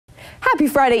Happy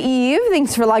Friday Eve.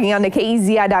 Thanks for logging on to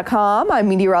KEZI.com. I'm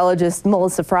meteorologist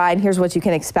Melissa Frey, and here's what you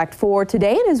can expect for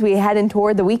today. And as we head in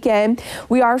toward the weekend,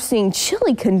 we are seeing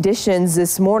chilly conditions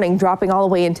this morning, dropping all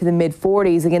the way into the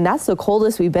mid-40s. Again, that's the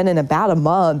coldest we've been in about a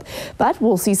month. But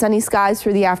we'll see sunny skies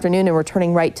through the afternoon and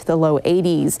returning right to the low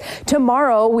 80s.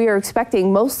 Tomorrow, we are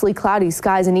expecting mostly cloudy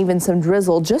skies and even some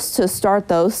drizzle just to start,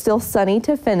 though. Still sunny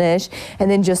to finish.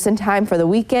 And then just in time for the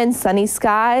weekend, sunny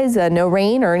skies, no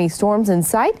rain or any storms in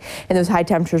sight. And those high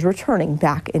temperatures returning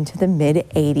back into the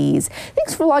mid-80s.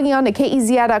 Thanks for logging on to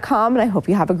KEZI.com, and I hope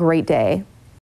you have a great day.